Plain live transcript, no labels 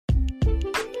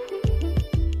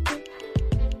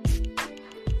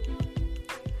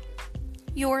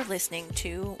You're listening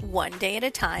to One Day at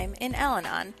a Time in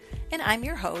Al-Anon, and I'm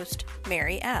your host,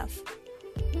 Mary F.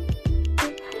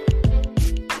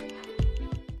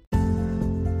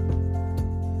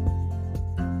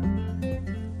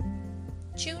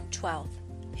 June 12th,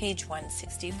 page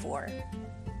 164.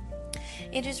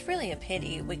 It is really a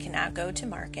pity we cannot go to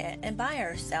market and buy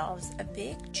ourselves a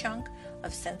big chunk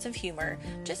of sense of humor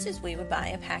just as we would buy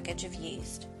a package of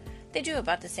yeast. They do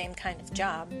about the same kind of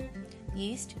job.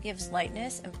 Yeast gives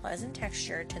lightness and pleasant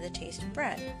texture to the taste of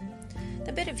bread.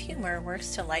 The bit of humor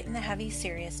works to lighten the heavy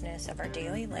seriousness of our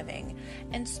daily living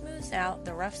and smooths out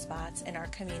the rough spots in our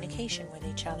communication with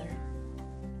each other.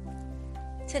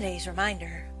 Today's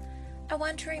reminder. I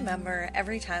want to remember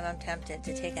every time I'm tempted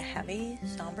to take a heavy,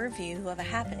 somber view of a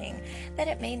happening that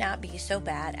it may not be so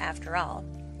bad after all.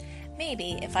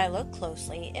 Maybe, if I look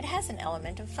closely, it has an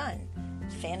element of fun,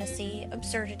 fantasy,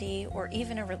 absurdity, or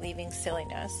even a relieving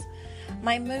silliness.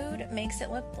 My mood makes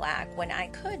it look black when I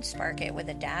could spark it with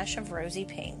a dash of rosy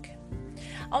pink.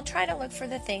 I'll try to look for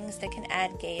the things that can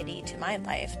add gaiety to my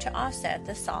life to offset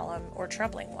the solemn or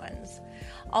troubling ones.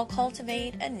 I'll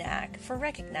cultivate a knack for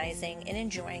recognizing and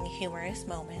enjoying humorous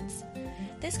moments.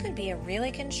 This could be a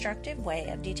really constructive way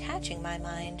of detaching my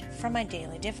mind from my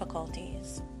daily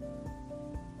difficulties.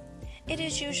 It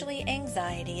is usually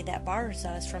anxiety that bars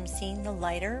us from seeing the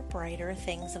lighter, brighter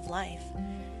things of life.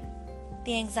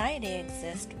 The anxiety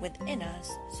exists within us,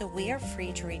 so we are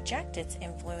free to reject its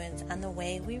influence on the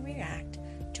way we react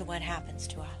to what happens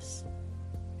to us.